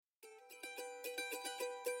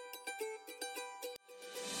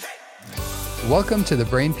Welcome to the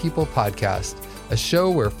Brain People Podcast, a show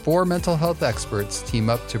where 4 mental health experts team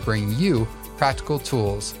up to bring you practical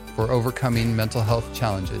tools for overcoming mental health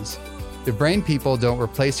challenges. The Brain People don't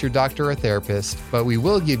replace your doctor or therapist, but we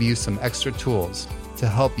will give you some extra tools to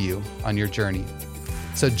help you on your journey.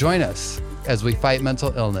 So join us as we fight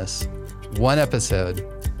mental illness, one episode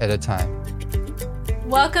at a time.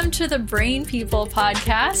 Welcome to the Brain People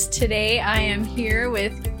Podcast. Today I am here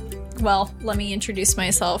with, let me introduce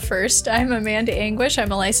myself first. I'm Amanda Anguish.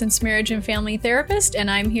 I'm a licensed marriage and family therapist, and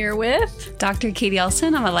I'm here with Dr. Katie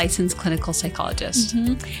Elson. I'm a licensed clinical psychologist.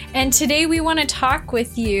 And today we want to talk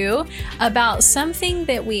with you about something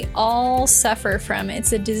that we all suffer from.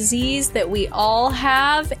 It's a disease that we all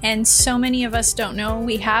have, and so many of us don't know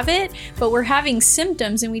we have it, but we're having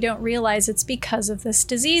symptoms and we don't realize it's because of this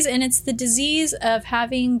disease, and it's the disease of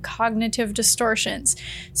having cognitive distortions.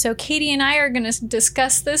 So Katie and I are going to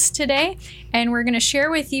discuss this today, and we're going to share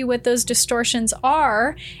with you what those distortions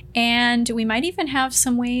are, and we might even have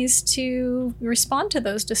some ways to respond to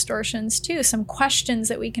those distortions too, some questions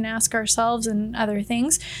that we can ask ourselves and other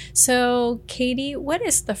things. So Katie, what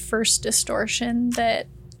is the first distortion that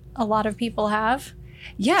a lot of people have?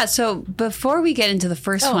 Yeah, so before we get into the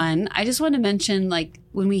first one, I just want to mention,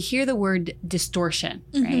 when we hear the word distortion,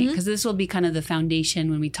 right? Because this will be kind of the foundation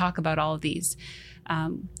when we talk about all of these.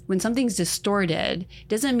 When something's distorted,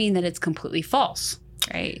 doesn't mean that it's completely false,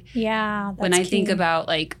 right? Yeah, that's when I key. think about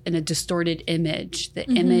in a distorted image, the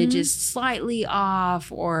image is slightly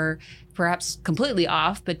off or perhaps completely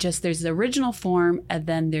off, but just there's the original form and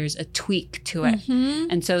then there's a tweak to it.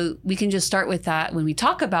 And so we can just start with that when we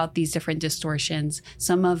talk about these different distortions.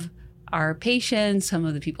 Some of our patients, some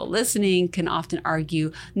of the people listening can often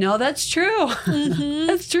argue, no, that's true.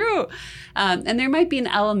 That's true. And there might be an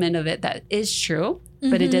element of it that is true,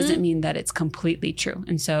 but it doesn't mean that it's completely true.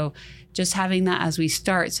 And so just having that as we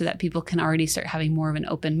start so that people can already start having more of an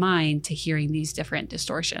open mind to hearing these different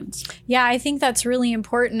distortions. Yeah, I think that's really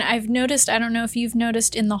important. I've noticed, I don't know if you've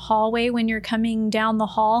noticed in the hallway when you're coming down the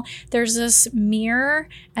hall, there's this mirror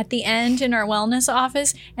at the end in our wellness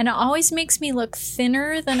office, and it always makes me look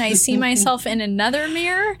thinner than I see myself in another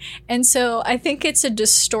mirror. And so I think it's a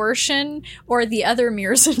distortion, or the other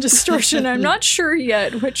mirror's a distortion. I'm not sure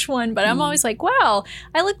yet which one, but I'm always like, wow,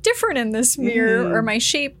 I look different in this mirror, or my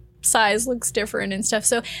shape size looks different and stuff.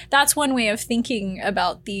 So that's one way of thinking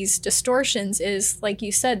about these distortions is, like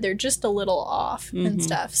you said, they're just a little off and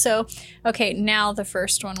stuff. So, okay, now the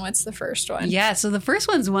first one. What's the first one? Yeah, so the first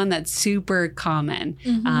one's one that's super common.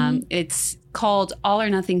 It's called all or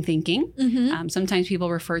nothing thinking. Sometimes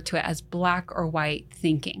people refer to it as black or white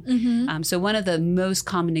thinking. So one of the most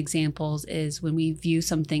common examples is when we view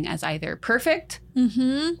something as either perfect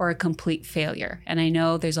or a complete failure. And I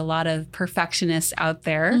know there's a lot of perfectionists out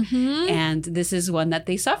there, and this is one that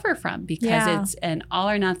they suffer from because it's an all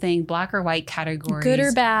or nothing, black or white category. Good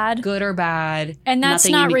or bad. Good or bad. And that's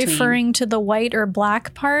not referring to the white or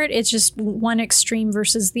black part. It's just one extreme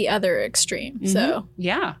versus the other extreme. So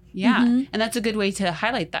yeah. And that's a good way to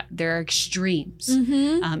highlight that. There are extremes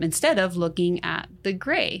instead of looking at the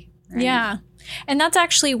gray. Right? Yeah. And that's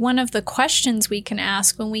actually one of the questions we can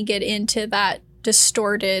ask when we get into that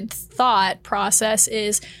distorted thought process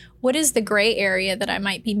is, what is the gray area that I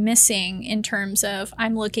might be missing in terms of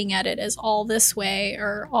I'm looking at it as all this way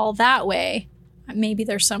or all that way? Maybe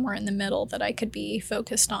there's somewhere in the middle that I could be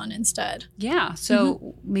focused on instead. Yeah.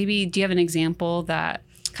 So maybe do you have an example that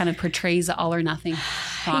kind of portrays the all or nothing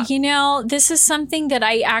thought? You know, this is something that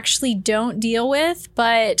I actually don't deal with,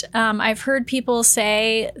 but I've heard people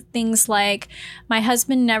say things like, my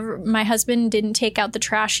husband didn't take out the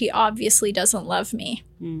trash. He obviously doesn't love me.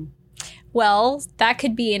 Well, that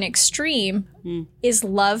could be an extreme. Is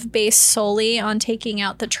love based solely on taking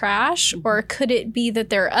out the trash? Or could it be that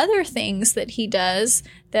there are other things that he does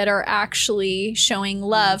that are actually showing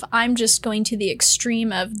love? I'm just going to the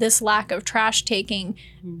extreme of this lack of trash taking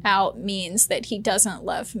out means that he doesn't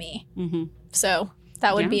love me. So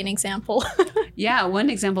that would be an example. Yeah, one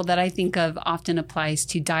example that I think of often applies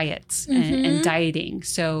to diets and dieting.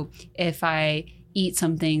 So if I eat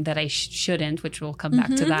something that I shouldn't, which we'll come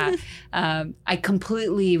back to that, I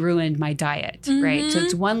completely ruined my diet, right? So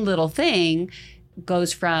it's one little thing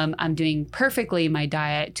goes from I'm doing perfectly my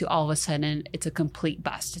diet to all of a sudden it's a complete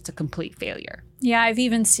bust. It's a complete failure. Yeah, I've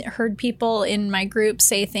even heard people in my group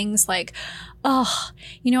say things like, oh,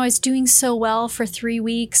 I was doing so well for 3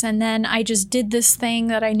 weeks and then I just did this thing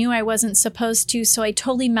that I knew I wasn't supposed to, so I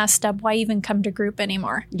totally messed up. Why even come to group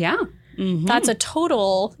anymore? Yeah. That's a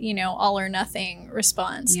total, all or nothing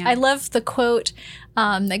response. Yeah. I love the quote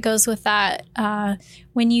that goes with that.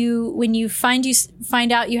 When you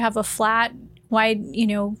find out you have a flat, why,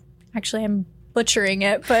 actually I'm butchering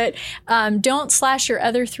it, but don't slash your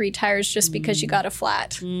other 3 tires just because you got a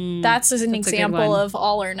flat. That's an example of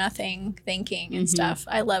all or nothing thinking and stuff.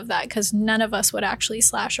 I love that because none of us would actually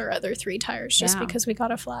slash our other 3 tires just because we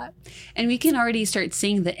got a flat. And we can already start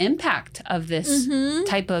seeing the impact of this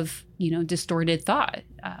type of, distorted thought.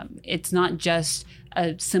 It's not just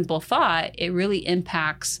a simple thought. It really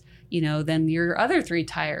impacts then your other 3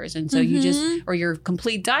 tires. And so you just, or your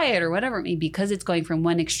complete diet or whatever it may be, because it's going from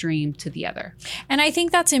one extreme to the other. And I think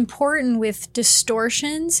that's important with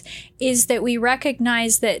distortions is that we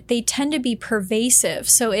recognize that they tend to be pervasive.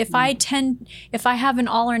 So if I have an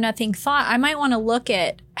all or nothing thought, I might want to look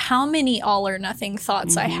at how many all or nothing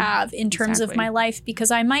thoughts I have in terms of my life,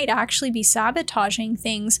 because I might actually be sabotaging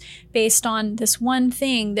things based on this one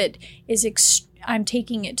thing that is I'm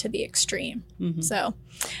taking it to the extreme. So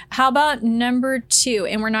how about number 2?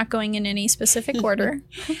 And we're not going in any specific order.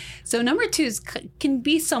 So number 2 can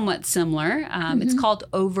be somewhat similar. It's called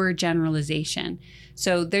overgeneralization.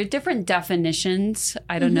 So there are different definitions.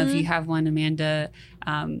 I don't know if you have one, Amanda.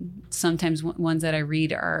 Sometimes ones that I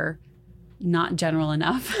read are not general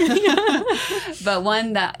enough. But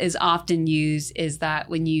one that is often used is that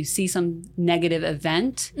when you see some negative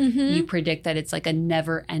event, you predict that it's like a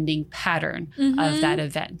never-ending pattern of that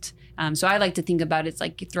event. So I like to think about it's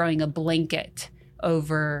like throwing a blanket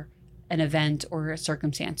over an event or a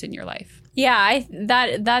circumstance in your life. Yeah,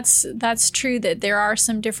 that's true that there are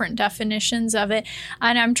some different definitions of it.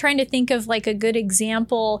 And I'm trying to think of like a good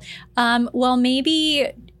example. Well, maybe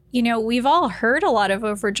we've all heard a lot of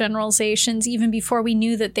overgeneralizations even before we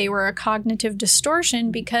knew that they were a cognitive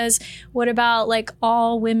distortion, because what about like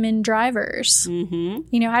all women drivers?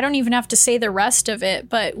 I don't even have to say the rest of it,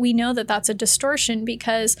 but we know that that's a distortion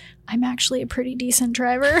because I'm actually a pretty decent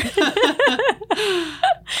driver.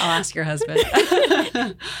 I'll ask your husband.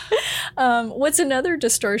 What's another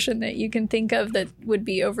distortion that you can think of that would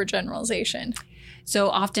be overgeneralization? So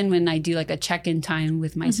often when I do like a check-in time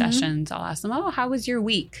with my sessions, I'll ask them, how was your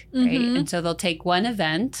week? Right? And so they'll take one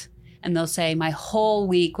event and they'll say, my whole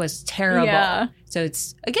week was terrible. Yeah. So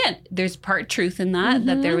it's, again, there's part truth in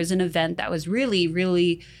that there was an event that was really,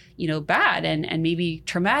 really, bad and maybe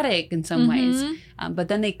traumatic in some ways. But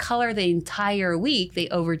then they color the entire week. They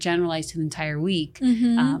overgeneralize to the entire week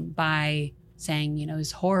by saying, it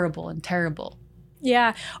was horrible and terrible.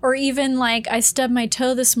 Yeah. Or even like, I stubbed my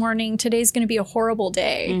toe this morning. Today's going to be a horrible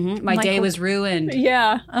day. My day was ruined.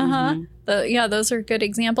 Yeah. Those are good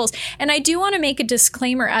examples. And I do want to make a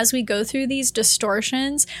disclaimer as we go through these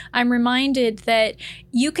distortions. I'm reminded that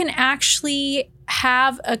you can actually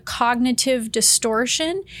have a cognitive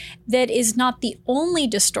distortion that is not the only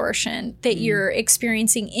distortion that you're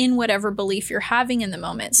experiencing in whatever belief you're having in the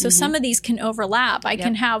moment. So some of these can overlap. I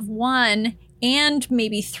can have one and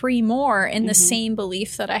maybe 3 more in the same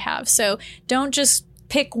belief that I have. So don't just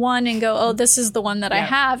pick one and go, oh, this is the one that I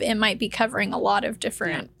have. It might be covering a lot of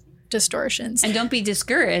different distortions. And don't be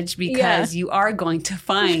discouraged because you are going to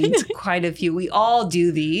find quite a few. We all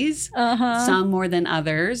do these, some more than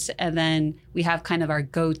others. And then we have kind of our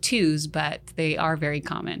go-tos, but they are very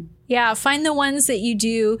common. Yeah, find the ones that you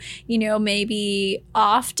do, maybe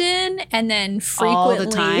often and then frequently. All the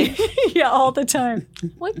time. All the time.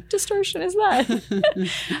 What distortion is that?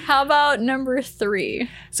 How about number 3?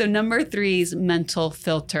 So number 3 is mental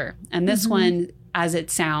filter. And this one, as it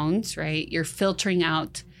sounds, right, you're filtering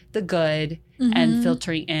out the good and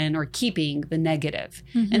filtering in or keeping the negative.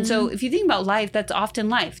 And so if you think about life, that's often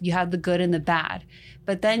life. You have the good and the bad.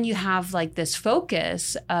 But then you have like this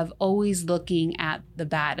focus of always looking at the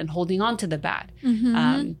bad and holding on to the bad.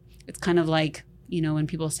 It's kind of like, when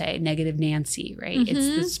people say negative Nancy, right? It's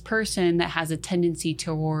this person that has a tendency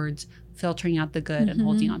towards filtering out the good and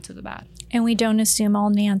holding on to the bad. And we don't assume all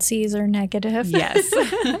Nancys are negative. Yes.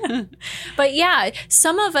 But yeah,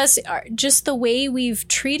 some of us are just the way we've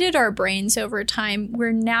treated our brains over time,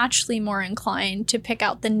 we're naturally more inclined to pick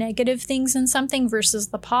out the negative things in something versus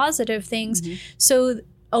the positive things. So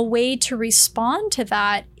a way to respond to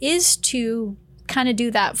that is to kind of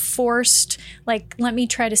do that forced, like, let me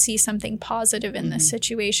try to see something positive in this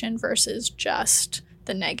situation versus just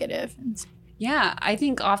the negative. Yeah, I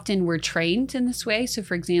think often we're trained in this way. So,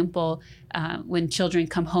 for example, when children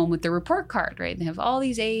come home with their report card, right? They have all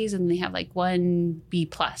these A's and they have like 1 B+.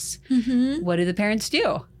 What do the parents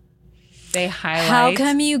do? They highlight. How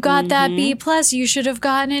come you got that B+? You should have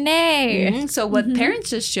gotten an A. So what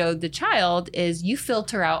parents just showed the child is you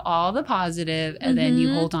filter out all the positive and then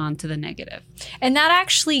you hold on to the negative. And that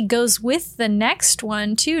actually goes with the next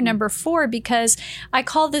one too, number 4, because I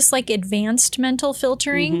call this like advanced mental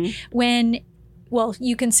filtering when well,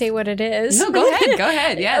 you can say what it is. No, go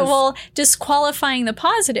ahead. Yes. Well, disqualifying the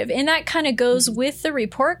positive. And that kind of goes with the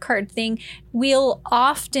report card thing. We'll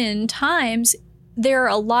oftentimes, there are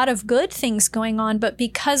a lot of good things going on, but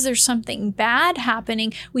because there's something bad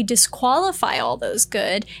happening, we disqualify all those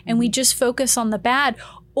good and we just focus on the bad.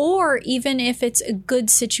 Or even if it's a good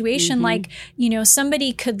situation, like,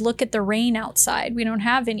 somebody could look at the rain outside. We don't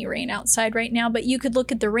have any rain outside right now, but you could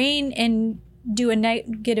look at the rain and do a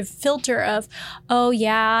negative filter of, oh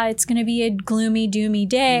yeah, it's going to be a gloomy, doomy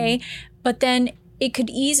day. But then it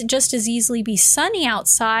could just as easily be sunny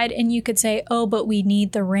outside and you could say, oh, but we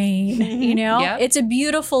need the rain. It's a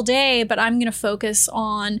beautiful day, but I'm going to focus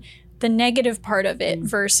on the negative part of it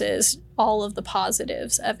versus all of the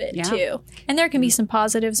positives of it too. And there can be some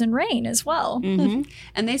positives in rain as well.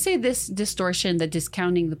 And they say this distortion, the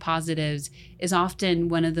discounting the positives, is often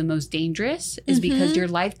one of the most dangerous, is because your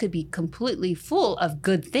life could be completely full of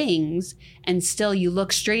good things and still you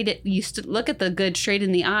look look at the good straight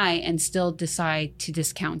in the eye and still decide to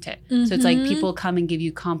discount it. So it's like people come and give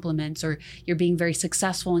you compliments, or you're being very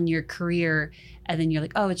successful in your career and then you're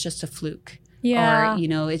like, oh, it's just a fluke. Yeah.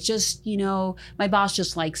 Or, it's just, my boss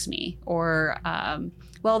just likes me. Or,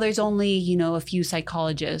 well, there's only, a few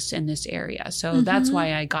psychologists in this area. So that's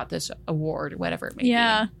why I got this award, or whatever it may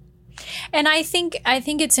be. And I think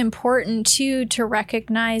it's important too to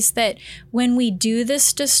recognize that when we do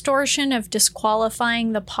this distortion of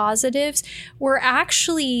disqualifying the positives, we're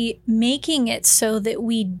actually making it so that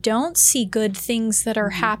we don't see good things that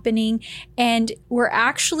are happening, and we're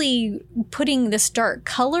actually putting this dark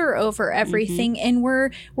color over everything, and we're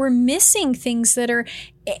missing things that are.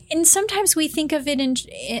 And sometimes we think of it in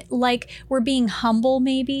like we're being humble,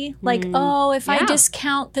 maybe like, oh, if I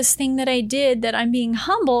discount this thing that I did, that I'm being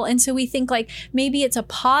humble. And so we think like maybe it's a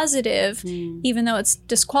positive, even though it's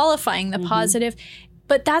disqualifying the positive.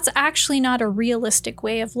 But that's actually not a realistic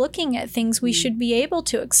way of looking at things. We should be able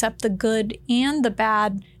to accept the good and the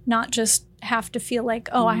bad, not just have to feel like,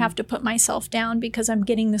 oh, I have to put myself down because I'm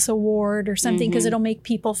getting this award or something because it'll make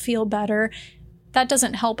people feel better. That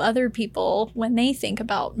doesn't help other people when they think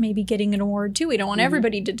about maybe getting an award too. We don't want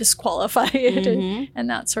everybody to disqualify it and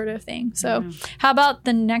that sort of thing. So how about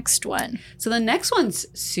the next one? So the next one's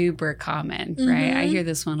super common, right? I hear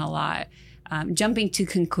this one a lot. Jumping to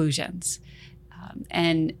conclusions.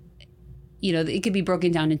 And, it could be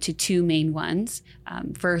broken down into two main ones.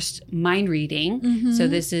 First, mind reading. So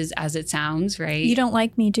this is as it sounds, right? You don't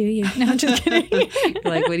like me, do you? No, I'm just kidding.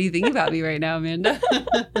 Like, what do you think about me right now, Amanda?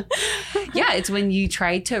 Yeah, it's when you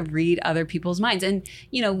try to read other people's minds. And,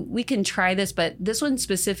 we can try this, but this one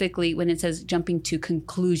specifically, when it says jumping to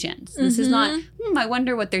conclusions, this is not, I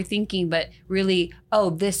wonder what they're thinking, but really, oh,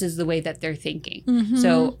 this is the way that they're thinking.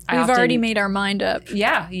 So we've already made our mind up.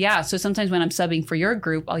 Yeah. So sometimes when I'm subbing for your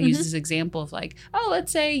group, I'll use this example of like, oh, let's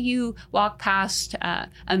say you walk past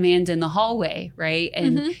Amanda in the hallway, right?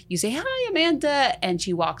 And you say, hi, Amanda. And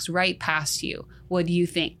she walks right past you. What do you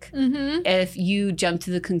think? If you jump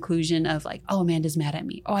to the conclusion of like, oh, Amanda's mad at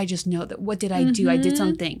me. Oh, I just know that. What did I do? I did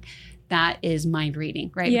something. That is mind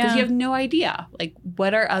reading, right? Because you have no idea. Like,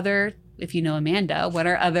 what are other, if you know Amanda, what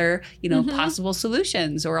are other, possible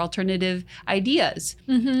solutions or alternative ideas?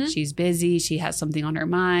 She's busy. She has something on her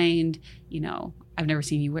mind. I've never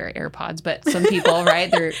seen you wear AirPods, but some people,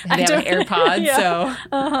 right? They have AirPods,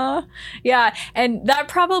 so. Yeah, and that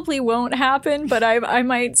probably won't happen, but I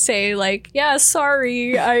might say like, yeah,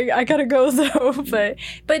 sorry, I gotta go though. But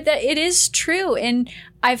it is true, and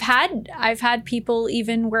I've had people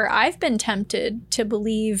even where I've been tempted to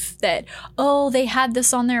believe that, oh, they had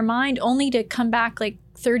this on their mind, only to come back like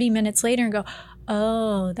 30 minutes later and go,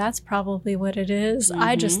 oh, that's probably what it is.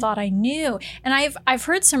 I just thought I knew. And I've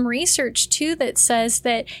heard some research too that says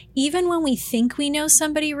that even when we think we know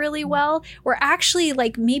somebody really well, we're actually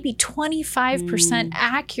like maybe 25%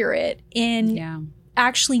 accurate in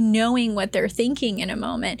actually knowing what they're thinking in a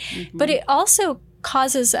moment. But it also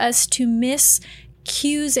causes us to miss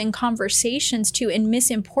cues in conversations too, and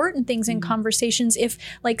miss important things in conversations. If,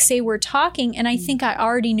 like, say we're talking and I think I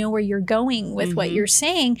already know where you're going with what you're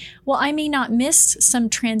saying, well, I may not miss some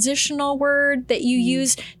transitional word that you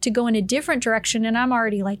use to go in a different direction, and I'm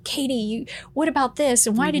already like, Katie, what about this,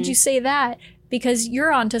 and why did you say that? Because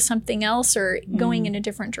you're onto something else or going in a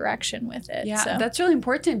different direction with it. Yeah, that's really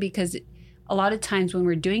important, because a lot of times when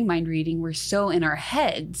we're doing mind reading, we're so in our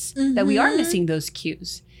heads that we are missing those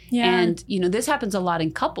cues. Yeah. And, this happens a lot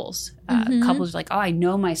in couples. Couples are like, oh, I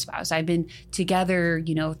know my spouse. I've been together,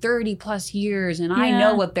 30 plus years, and I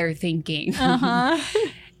know what they're thinking.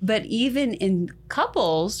 But even in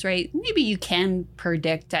couples, right, maybe you can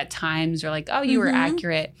predict at times, or like, oh, you were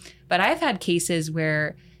accurate. But I've had cases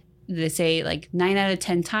where they say like 9 out of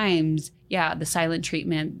 10 times, yeah, the silent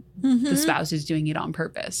treatment, the spouse is doing it on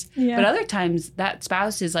purpose. Yeah. But other times that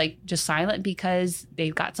spouse is like just silent because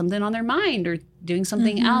they've got something on their mind or doing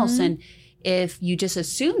something else. And if you just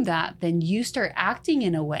assume that, then you start acting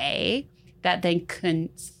in a way that then can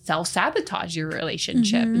self-sabotage your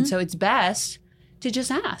relationship. And so it's best to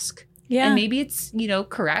just ask. Yeah. And maybe it's,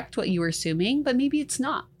 correct what you were assuming, but maybe it's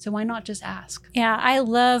not. So why not just ask? Yeah, I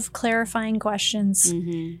love clarifying questions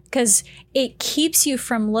because it keeps you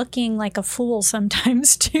from looking like a fool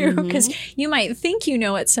sometimes too, because you might think you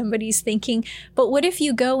know what somebody's thinking, but what if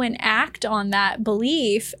you go and act on that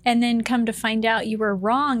belief and then come to find out you were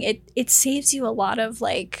wrong? It saves you a lot of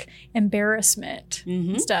like embarrassment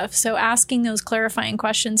and stuff. So asking those clarifying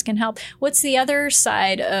questions can help. What's the other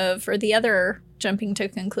side of, or the other jumping to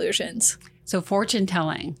conclusions? So fortune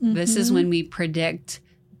telling. This is when we predict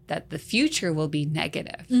that the future will be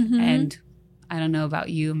negative. And I don't know about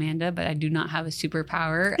you, Amanda, but I do not have a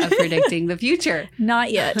superpower of predicting the future.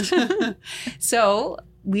 Not yet. So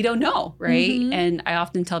we don't know, right? And I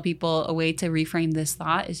often tell people a way to reframe this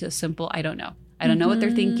thought is just simple, I don't know. I don't know what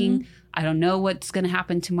they're thinking. I don't know what's going to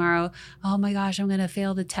happen tomorrow. Oh my gosh, I'm going to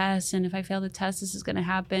fail the test. And if I fail the test, this is going to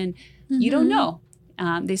happen. You don't know.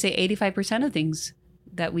 They say 85% of things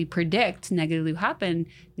that we predict negatively happen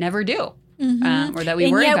never do. Or that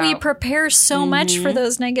we worry about. And yet we prepare so much for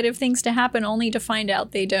those negative things to happen only to find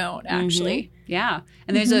out they don't actually. Yeah.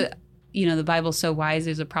 And there's the Bible's so wise.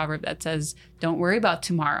 There's a proverb that says, don't worry about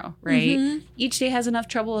tomorrow, right? Each day has enough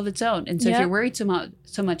trouble of its own. And so if you're worried so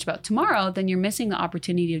much about tomorrow, then you're missing the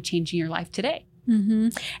opportunity of changing your life today.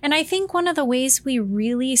 And I think one of the ways we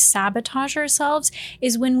really sabotage ourselves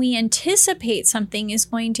is when we anticipate something is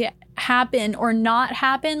going to happen or not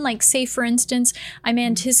happen. Like, say, for instance, I'm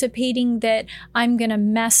anticipating that I'm going to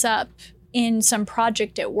mess up in some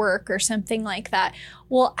project at work or something like that.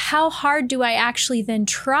 Well, how hard do I actually then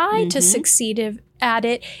try to succeed at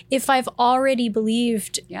it if I've already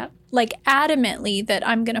believed like adamantly that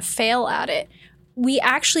I'm going to fail at it? We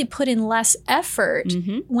actually put in less effort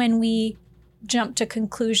when we jump to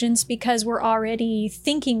conclusions because we're already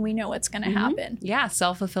thinking we know what's going to happen. Yeah,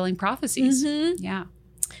 self-fulfilling prophecies. Yeah.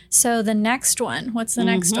 So the next one, what's the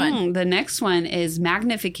next one? The next one is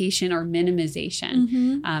magnification or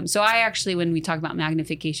minimization. So I actually, when we talk about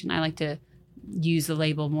magnification, I like to use the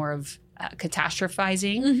label more of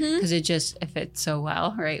catastrophizing because it just fits so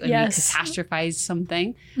well, right? When we catastrophize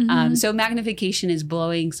something. So magnification is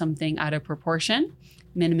blowing something out of proportion.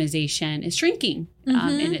 Minimization is shrinking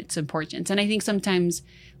in its importance. And I think sometimes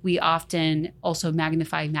we often also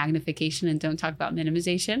magnify magnification and don't talk about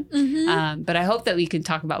minimization. But I hope that we can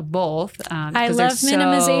talk about both. I love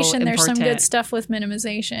minimization. So there's some good stuff with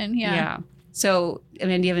minimization. Yeah. So, I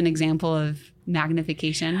mean, do you have an example of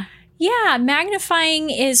magnification? Yeah, magnifying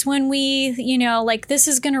is when we, like, this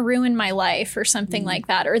is going to ruin my life or something like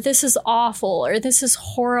that, or this is awful, or this is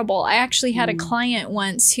horrible. I actually had a client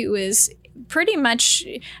once who was pretty much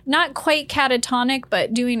not quite catatonic,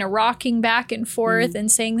 but doing a rocking back and forth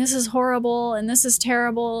and saying, this is horrible and this is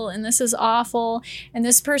terrible and this is awful. And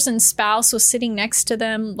this person's spouse was sitting next to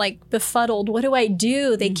them, like befuddled. What do I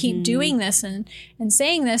do? They keep doing this and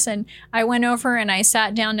saying this. And I went over and I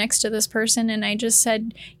sat down next to this person and I just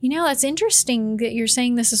said, that's interesting that you're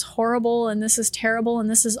saying this is horrible and this is terrible and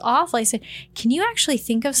this is awful. I said, can you actually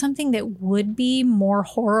think of something that would be more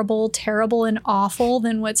horrible, terrible, and awful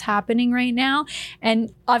than what's happening right now?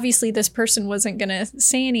 And obviously this person wasn't going to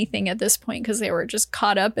say anything at this point because they were just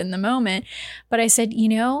caught up in the moment. But I said,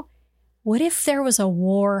 what if there was a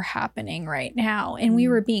war happening right now and we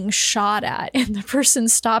were being shot at? And the person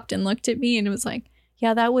stopped and looked at me and it was like,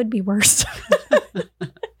 yeah, that would be worse.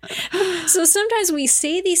 So sometimes we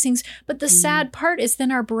say these things, but the sad part is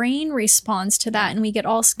then our brain responds to that and we get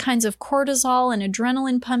all kinds of cortisol and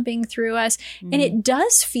adrenaline pumping through us. And it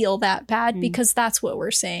does feel that bad because that's what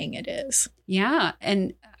we're saying it is. Yeah.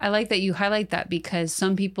 And I like that you highlight that because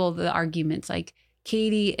some people, the arguments like,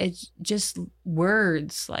 Katie, it's just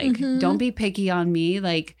words. Like, don't be picky on me.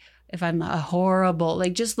 Like, if I'm horrible,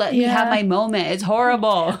 like, just let me have my moment. It's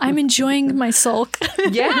horrible. I'm enjoying my sulk.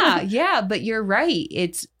 Yeah. But you're right.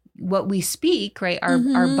 It's what we speak, right? Our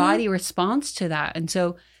body responds to that. And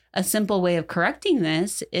so a simple way of correcting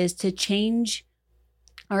this is to change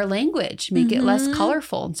our language, make it less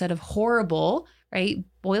colorful instead of horrible, right?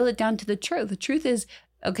 Boil it down to the truth. The truth is,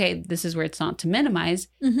 okay, this is where it's not to minimize.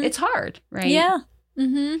 It's hard, right? Yeah.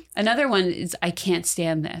 Another one is, I can't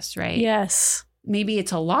stand this, right? Yes. Maybe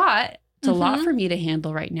it's a lot. It's a lot for me to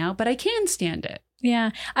handle right now, but I can stand it.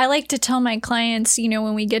 Yeah. I like to tell my clients,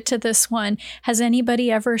 when we get to this one, has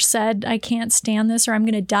anybody ever said, I can't stand this or I'm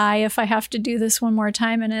going to die if I have to do this one more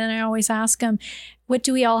time? And then I always ask them, what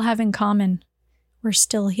do we all have in common? We're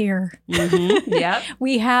still here. Mm-hmm. Yep.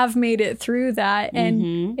 We have made it through that.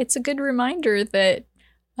 And it's a good reminder that,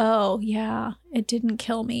 oh, yeah, it didn't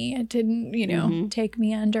kill me. It didn't, take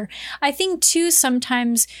me under. I think, too,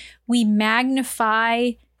 sometimes we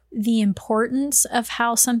magnify the importance of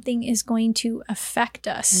how something is going to affect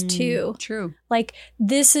us, too. True. Like,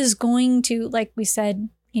 this is going to, like we said,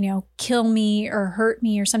 kill me or hurt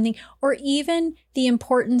me or something, or even the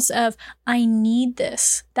importance of, I need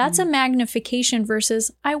this. That's a magnification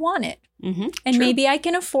versus I want it. Mm-hmm. And True. maybe I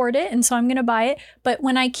can afford it, and so I'm going to buy it. But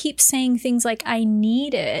when I keep saying things like, I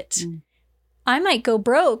need it, I might go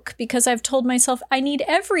broke because I've told myself I need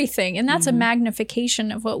everything. And that's a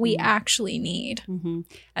magnification of what we actually need. Mm-hmm.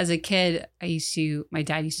 As a kid, my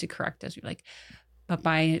dad used to correct us. We're like,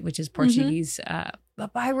 papai, which is Portuguese,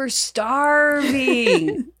 papai, we're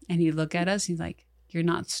starving. And he'd look at us, he's like, you're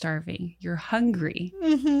not starving. You're hungry.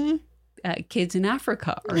 Kids in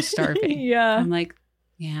Africa are starving. Yeah. I'm like,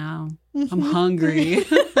 yeah, I'm hungry.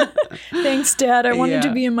 Thanks, Dad. I wanted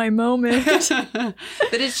to be in my moment. But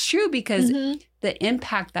it's true because the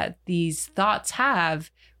impact that these thoughts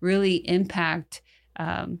have really impact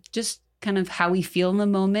just kind of how we feel in the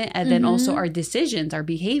moment, and then also our decisions, our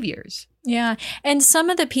behaviors. Yeah. And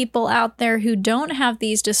some of the people out there who don't have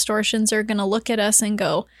these distortions are going to look at us and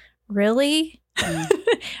go, really?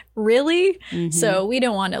 Really? So we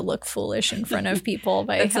don't want to look foolish in front of people.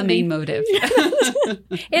 That's the main motive.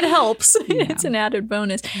 It helps. Yeah. It's an added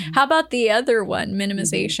bonus. How about the other one,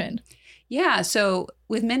 minimization? Yeah. So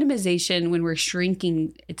with minimization, when we're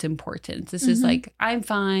shrinking its importance, this is like, I'm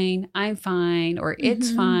fine, or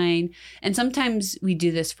it's fine. And sometimes we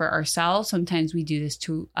do this for ourselves. Sometimes we do this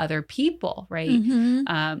to other people, right?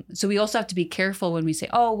 So we also have to be careful when we say,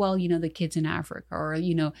 oh, well, the kids in Africa, or,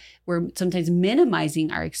 we're sometimes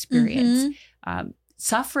minimizing our experience.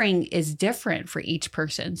 Suffering is different for each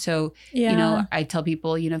person. So, I tell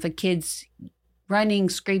people, if a kid's running,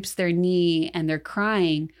 scrapes their knee and they're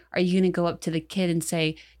crying, are you going to go up to the kid and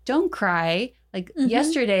say, don't cry? Like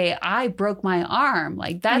yesterday, I broke my arm.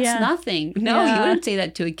 Like that's nothing. No, you wouldn't say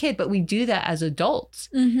that to a kid, but we do that as adults,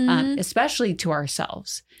 especially to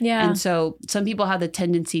ourselves. Yeah. And so some people have the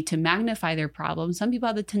tendency to magnify their problems. Some people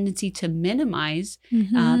have the tendency to minimize.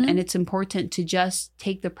 And it's important to just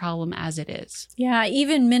take the problem as it is. Yeah.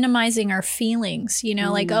 Even minimizing our feelings,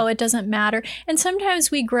 like, oh, it doesn't matter. And sometimes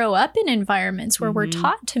we grow up in environments where we're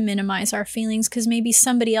taught to minimize our feelings because maybe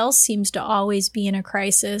somebody else seems to always be in a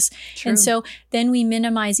crisis. True. And so then we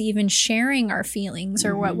minimize even sharing our feelings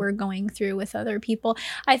or what we're going through with other people.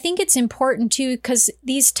 I think it's important too, because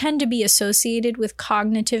these tend to be associated with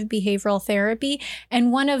cognitive behavioral therapy.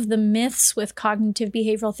 And one of the myths with cognitive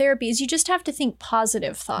behavioral therapy is you just have to think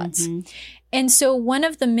positive thoughts. And so one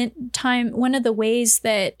of the ways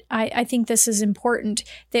that I think this is important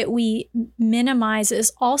that we minimize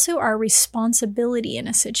is also our responsibility in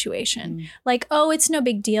a situation. Like, oh, it's no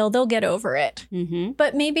big deal. They'll get over it.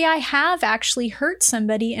 But maybe I have actually hurt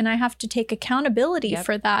somebody and I have to take accountability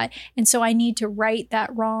for that. And so I need to right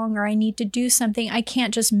that wrong, or I need to do something. I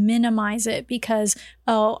can't just minimize it because,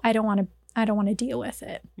 oh, I don't want to deal with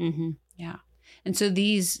it. Yeah. And so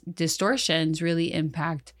these distortions really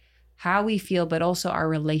impact how we feel, but also our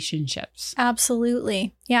relationships.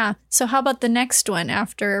 Absolutely. Yeah. So how about the next one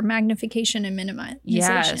after magnification and minimization?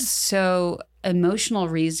 Yes. So emotional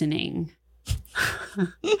reasoning.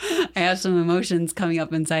 I have some emotions coming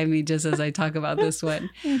up inside me just as I talk about this one.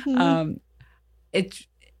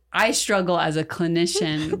 I struggle as a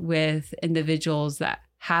clinician with individuals that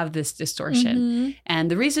have this distortion. And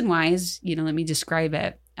the reason why is, let me describe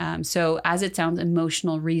it. So as it sounds,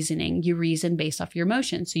 emotional reasoning, you reason based off your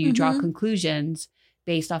emotions. So you draw conclusions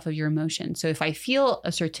based off of your emotions. So if I feel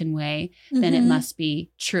a certain way, then it must be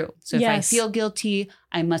true. So if I feel guilty,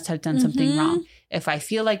 I must have done something wrong. If I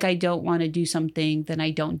feel like I don't want to do something, then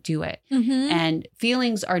I don't do it. And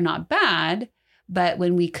feelings are not bad, but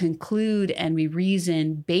when we conclude and we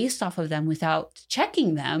reason based off of them without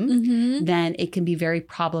checking them, then it can be very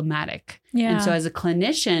problematic. Yeah. And so as a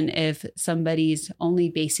clinician, if somebody's only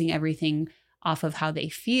basing everything off of how they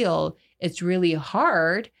feel, it's really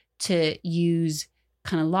hard to use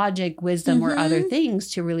kind of logic, wisdom, or other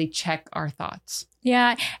things to really check our thoughts.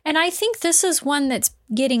 Yeah. And I think this is one that's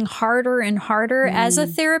getting harder and harder as a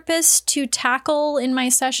therapist to tackle in my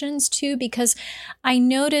sessions too, because I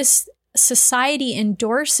notice society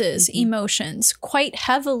endorses emotions quite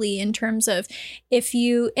heavily in terms of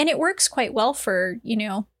and it works quite well for,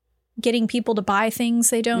 getting people to buy things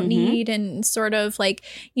they don't need, and sort of like,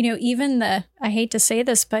 even I hate to say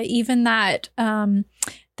this, but even that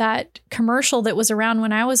commercial that was around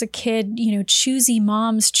when I was a kid, choosy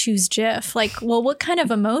moms choose Jif. Like, well, what kind of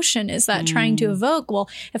emotion is that trying to evoke? Well,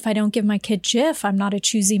 if I don't give my kid Jif, I'm not a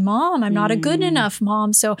choosy mom. I'm not a good enough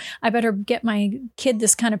mom. So I better get my kid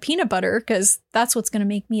this kind of peanut butter because that's what's going to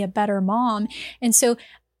make me a better mom. And so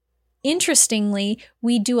interestingly,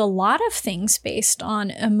 we do a lot of things based on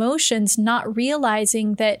emotions, not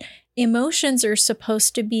realizing that emotions are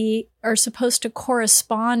supposed to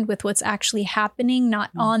correspond with what's actually happening, not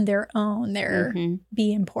on their own. They're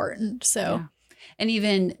be important. So, yeah. And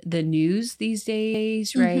even the news these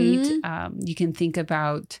days, right? You can think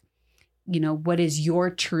about, what is your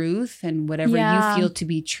truth and whatever you feel to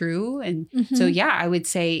be true. And so, yeah, I would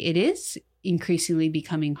say it is increasingly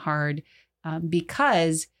becoming hard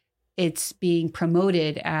because it's being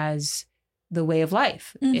promoted as the way of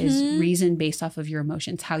life is reason based off of your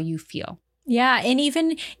emotions, how you feel. Yeah. And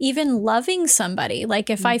even loving somebody, like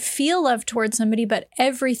if I feel love towards somebody, but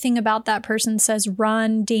everything about that person says,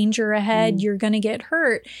 run, danger ahead, you're going to get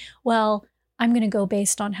hurt. Well, I'm going to go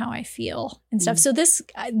based on how I feel and stuff. So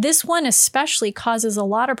this one especially causes a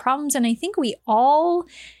lot of problems. And I think we all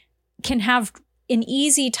can have an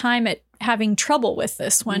easy time at having trouble with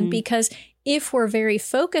this one because if we're very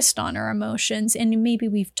focused on our emotions and maybe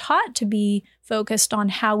we've taught to be focused on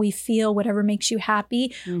how we feel, whatever makes you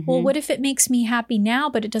happy. Well, what if it makes me happy now,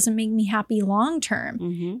 but it doesn't make me happy long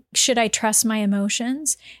term? Should I trust my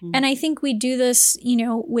emotions? And I think we do this,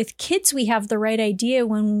 with kids, we have the right idea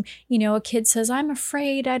when, a kid says, I'm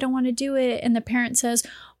afraid, I don't want to do it. And the parent says,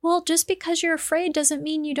 well, just because you're afraid doesn't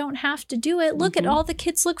mean you don't have to do it. Look at all the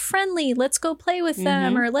kids look friendly. Let's go play with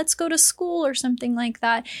them or let's go to school or something like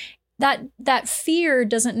that. That fear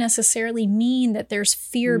doesn't necessarily mean that there's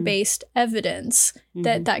fear-based evidence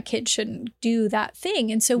that kid shouldn't do that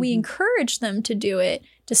thing. And so we encourage them to do it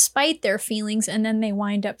despite their feelings. And then they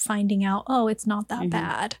wind up finding out, oh, it's not that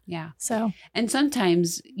bad. Yeah. So, and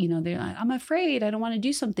sometimes, they're like, I'm afraid, I don't want to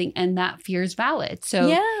do something. And that fear is valid.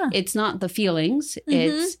 So it's not the feelings,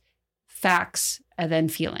 it's facts and then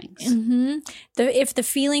feelings. If the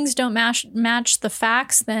feelings don't match the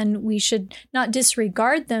facts, then we should not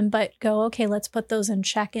disregard them, but go, okay, let's put those in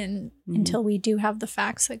check until we do have the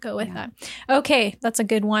facts that go with that. Okay, that's a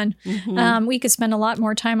good one. We could spend a lot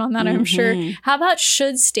more time on that, I'm sure. How about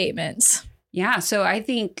should statements? Yeah, so I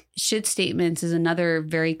think should statements is another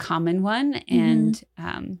very common one. And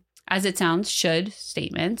as it sounds, should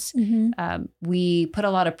statements, we put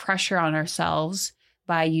a lot of pressure on ourselves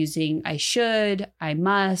by using I should, I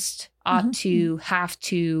must, ought to, have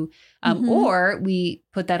to, or we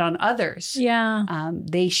put that on others. Yeah.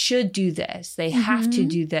 They should do this. They have to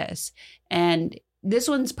do this. And this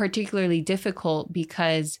one's particularly difficult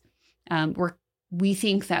because we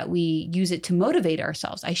think that we use it to motivate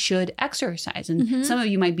ourselves. I should exercise. And some of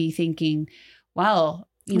you might be thinking, well,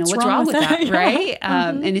 what's wrong with that? Right.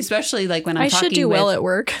 And especially like when I'm talking should do well at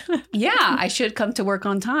work. I should come to work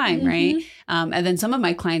on time. Right. And then some of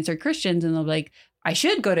my clients are Christians and they'll be like, I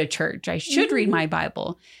should go to church. I should read my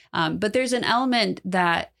Bible. But there's an element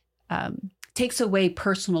that takes away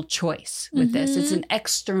personal choice with this. It's an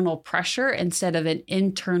external pressure instead of an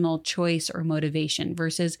internal choice or motivation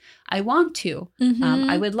versus I want to,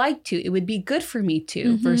 I would like to, it would be good for me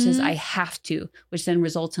to versus I have to, which then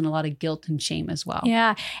results in a lot of guilt and shame as well.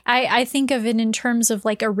 Yeah. I think of it in terms of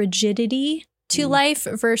like a rigidity to life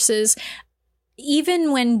versus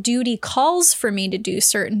even when duty calls for me to do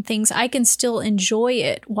certain things, I can still enjoy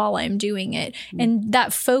it while I'm doing it. And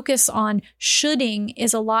that focus on shoulding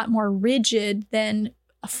is a lot more rigid than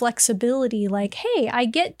a flexibility like, hey, I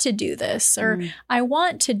get to do this or I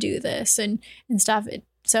want to do this and stuff.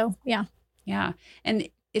 So, yeah. Yeah. And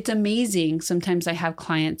it's amazing. Sometimes I have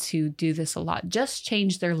clients who do this a lot, just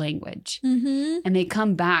change their language. And they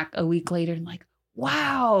come back a week later and like,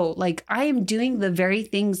 wow, like I am doing the very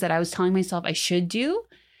things that I was telling myself I should do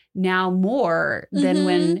now more than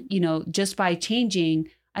when, just by changing,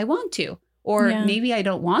 I want to, or maybe I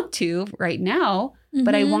don't want to right now,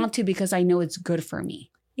 but I want to because I know it's good for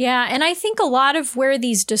me. Yeah. And I think a lot of where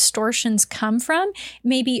these distortions come from,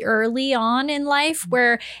 maybe early on in life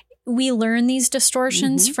where we learn these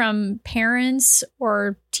distortions from parents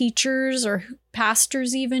or teachers or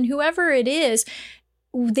pastors, even whoever it is.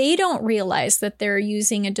 They don't realize that they're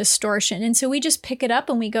using a distortion. And so we just pick it up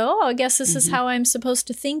and we go, oh, I guess this is how I'm supposed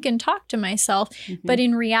to think and talk to myself. But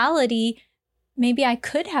in reality, maybe I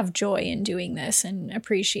could have joy in doing this and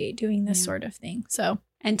appreciate doing this sort of thing. So,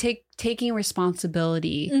 and taking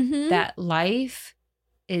responsibility that life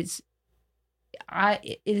is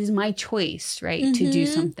it is my choice, right, to do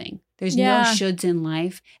something. There's no shoulds in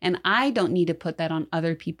life. And I don't need to put that on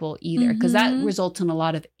other people either, because that results in a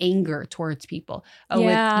lot of anger towards people.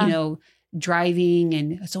 With, driving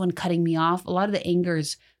and someone cutting me off. A lot of the anger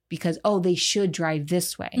is because, they should drive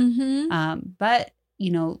this way. But,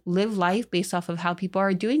 live life based off of how people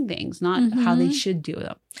are doing things, not how they should do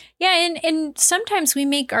them. Yeah. And sometimes we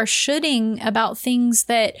make our shoulding about things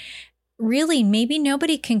that really maybe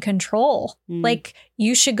nobody can control. Like,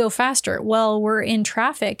 you should go faster. Well, we're in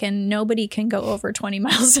traffic and nobody can go over 20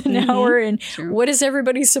 miles an hour. And what is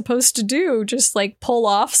everybody supposed to do? Just like pull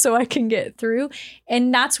off so I can get through.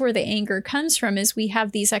 And that's where the anger comes from, is we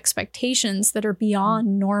have these expectations that are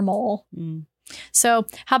beyond normal. So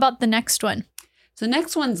how about the next one? So the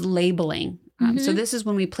next one's labeling. So this is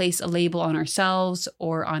when we place a label on ourselves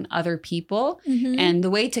or on other people. And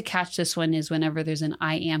the way to catch this one is whenever there's an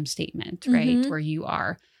I am statement, right? Where you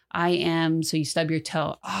are. I am, so you stub your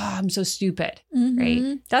toe. Oh, I'm so stupid,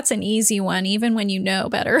 right? That's an easy one, even when you know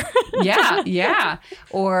better. Yeah.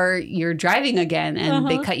 Or you're driving again and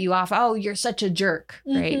they cut you off. Oh, you're such a jerk,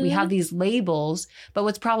 right? We have these labels. But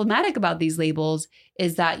what's problematic about these labels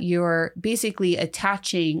is that you're basically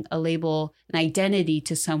attaching a label, an identity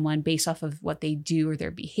to someone based off of what they do or their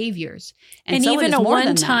behaviors. And even a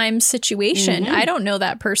one-time situation. I don't know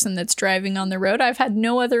that person that's driving on the road. I've had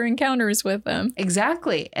no other encounters with them.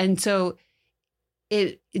 Exactly. And so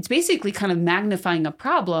it's basically kind of magnifying a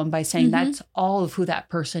problem by saying that's all of who that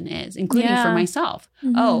person is, including for myself.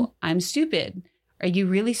 Oh, I'm stupid. Are you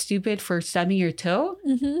really stupid for stubbing your toe?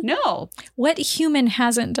 No. What human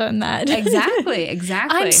hasn't done that? Exactly.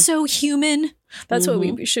 I'm so human. That's what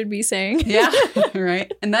we should be saying. Yeah,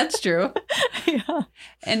 right. And that's true.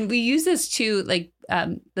 And we use this too, like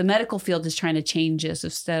the medical field is trying to change this.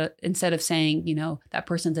 Instead of saying, that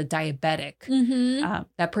person's a diabetic,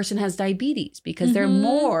 that person has diabetes, because they're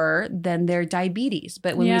more than their diabetes.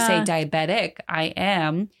 But when we say diabetic, I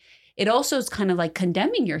am, it also is kind of like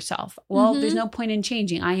condemning yourself. Well, there's no point in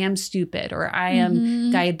changing. I am stupid, or I am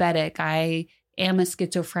diabetic. I am a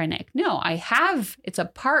schizophrenic. No, it's a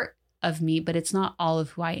part of me, but it's not all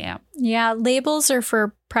of who I am. Yeah. Labels are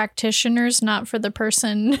for practitioners, not for the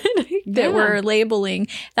person that we're labeling.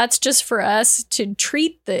 That's just for us to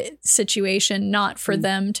treat the situation, not for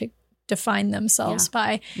them to define themselves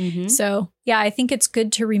by. So I think it's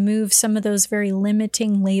good to remove some of those very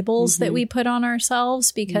limiting labels that we put on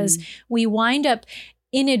ourselves, because we wind up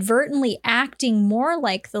inadvertently acting more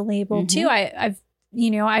like the label too.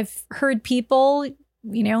 I've heard people,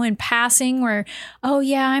 in passing where, oh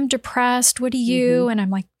yeah, I'm depressed. What are you? And I'm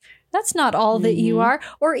like, that's not all that you are.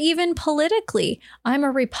 Or even politically, I'm a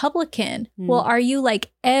Republican. Well, are you like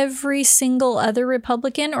every single other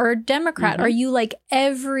Republican or Democrat? Are you like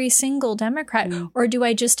every single Democrat? Or do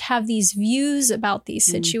I just have these views about these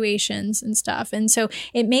situations and stuff? And so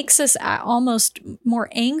it makes us almost more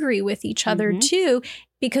angry with each other too,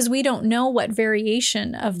 because we don't know what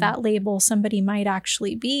variation of that label somebody might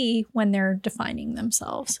actually be when they're defining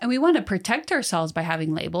themselves. And we want to protect ourselves by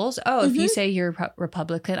having labels. Oh, if you say you're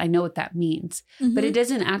Republican, I know what that means. But it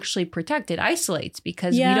doesn't actually protect. It isolates,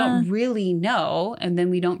 because we don't really know. And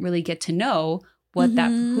then we don't really get to know what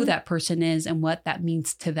who that person is and what that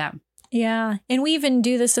means to them. Yeah. And we even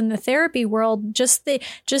do this in the therapy world, just the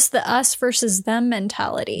us versus them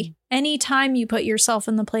mentality. Anytime you put yourself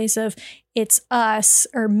in the place of it's us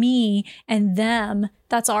or me and them,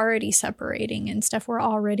 that's already separating and stuff. We're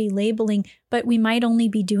already labeling, but we might only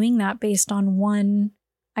be doing that based on one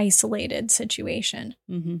isolated situation.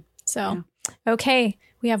 So, okay,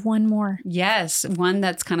 we have one more. Yes, one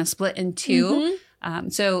that's kind of split in two.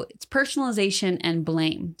 So it's personalization and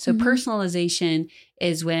blame. So personalization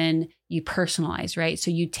is when you personalize, right?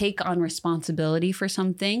 So you take on responsibility for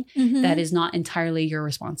something that is not entirely your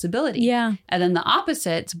responsibility. Yeah. And then the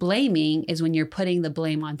opposite, blaming, is when you're putting the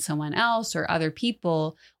blame on someone else or other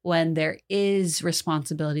people when there is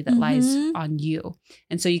responsibility that lies on you.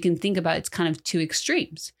 And so you can think about it's kind of two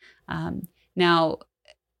extremes. Now,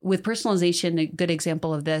 with personalization, a good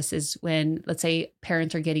example of this is when, let's say,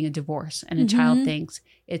 parents are getting a divorce and a child thinks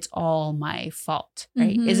it's all my fault,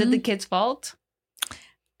 right? Is it the kid's fault?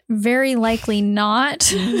 Very likely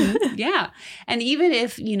not. Yeah. And even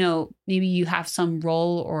if, maybe you have some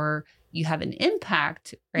role or you have an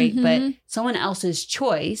impact, right? But someone else's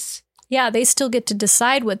choice. Yeah, they still get to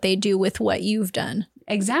decide what they do with what you've done.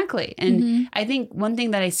 Exactly. And I think one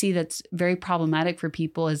thing that I see that's very problematic for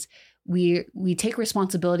people is we take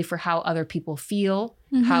responsibility for how other people feel,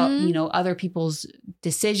 how, other people's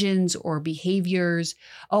decisions or behaviors.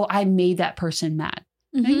 Oh, I made that person mad.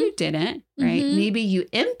 No, you didn't, right? Maybe you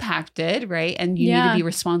impacted, right? And you need to be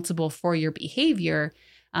responsible for your behavior.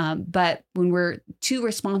 But when we're too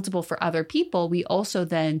responsible for other people, we also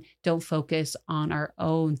then don't focus on our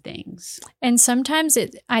own things. And sometimes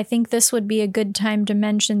I think this would be a good time to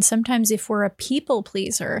mention, sometimes if we're a people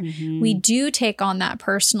pleaser, we do take on that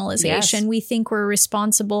personalization. Yes. We think we're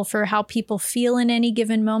responsible for how people feel in any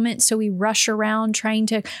given moment. So we rush around trying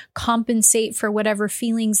to compensate for whatever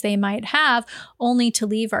feelings they might have, only to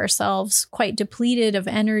leave ourselves quite depleted of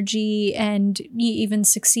energy and even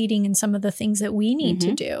succeeding in some of the things that we need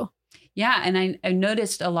to do. Yeah. And I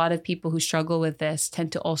noticed a lot of people who struggle with this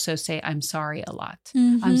tend to also say, I'm sorry a lot.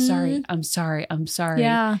 I'm sorry. I'm sorry. I'm sorry.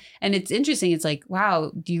 Yeah. And it's interesting. It's like,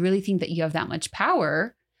 wow, do you really think that you have that much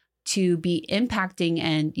power to be impacting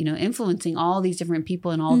and, influencing all these different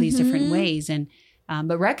people in all these different ways? And,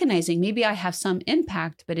 but recognizing maybe I have some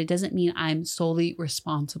impact, but it doesn't mean I'm solely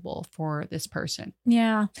responsible for this person.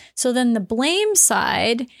 Yeah. So then the blame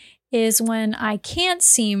side is when I can't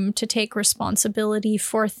seem to take responsibility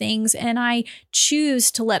for things and I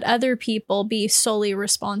choose to let other people be solely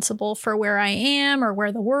responsible for where I am or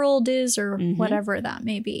where the world is or whatever that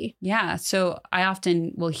may be. Yeah. So I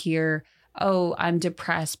often will hear, oh, I'm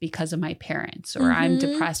depressed because of my parents, or I'm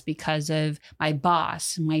depressed because of my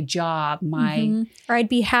boss, my job, or I'd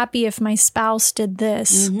be happy if my spouse did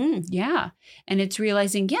this. Yeah. And it's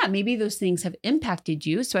realizing, maybe those things have impacted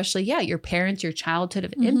you, especially, your parents, your childhood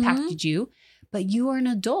have impacted you, but you are an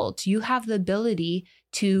adult. You have the ability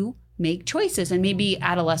to make choices. And maybe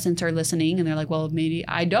adolescents are listening and they're like, well, maybe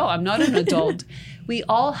I don't. I'm not an adult. We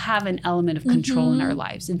all have an element of control in our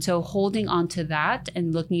lives. And so holding on to that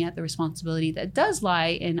and looking at the responsibility that does lie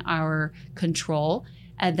in our control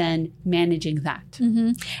and then managing that.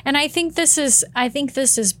 And I think this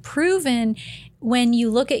is proven when you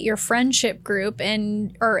look at your friendship group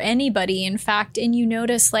or anybody, in fact, and you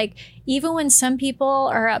notice, like, even when some people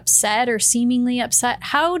are upset or seemingly upset,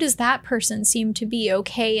 how does that person seem to be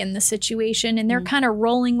okay in the situation? And they're kind of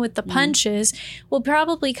rolling with the punches. Well,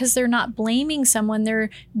 probably because they're not blaming someone. They're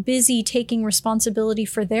busy taking responsibility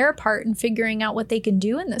for their part and figuring out what they can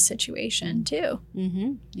do in the situation too.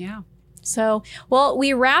 Yeah. So, well,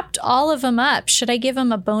 we wrapped all of them up. Should I give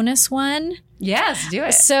them a bonus one? Yes, do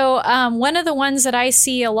it. So one of the ones that I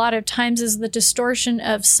see a lot of times is the distortion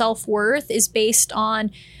of self-worth is based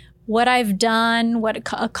on what I've done, what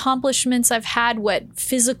accomplishments I've had, what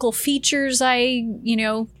physical features I,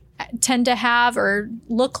 tend to have or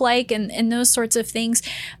look like and those sorts of things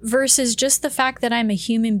versus just the fact that I'm a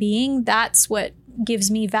human being. That's what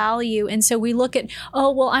gives me value. And so we look at,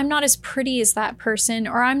 oh, well, I'm not as pretty as that person,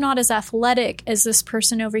 or I'm not as athletic as this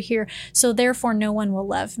person over here, so therefore no one will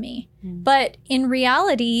love me. But in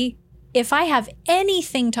reality, if I have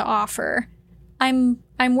anything to offer, I'm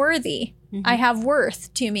worthy. I have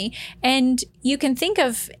worth to me. And you can think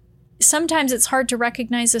of, sometimes it's hard to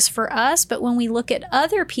recognize this for us, but when we look at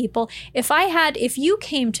other people, if you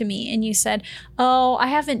came to me and you said, oh, I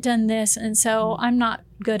haven't done this, and so I'm not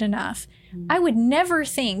good enough, I would never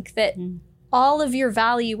think that all of your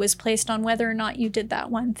value was placed on whether or not you did that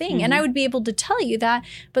one thing. And I would be able to tell you that,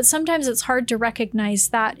 but sometimes it's hard to recognize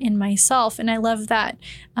that in myself. And I love that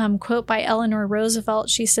quote by Eleanor Roosevelt.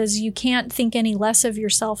 She says, you can't think any less of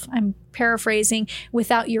yourself, I'm paraphrasing,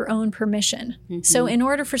 without your own permission. So in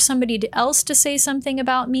order for somebody else to say something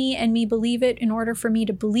about me and me believe it, in order for me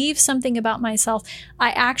to believe something about myself,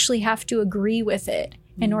 I actually have to agree with it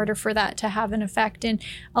in order for that to have an effect. And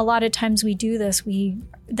a lot of times we do this,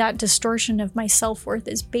 that distortion of my self-worth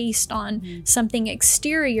is based on something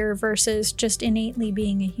exterior versus just innately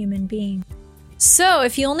being a human being. So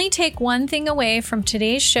if you only take one thing away from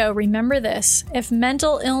today's show, remember this: if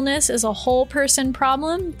mental illness is a whole person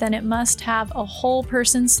problem, then it must have a whole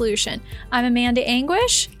person solution. I'm Amanda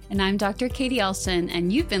Anguish. And I'm Dr. Katie Elson,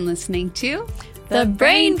 and you've been listening to the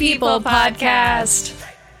Brain People Podcast.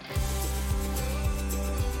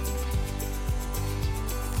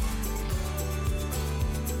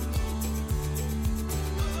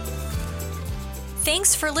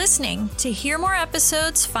 Thanks for listening. To hear more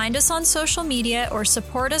episodes, find us on social media, or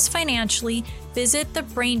support us financially, visit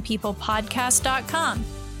thebrainpeoplepodcast.com.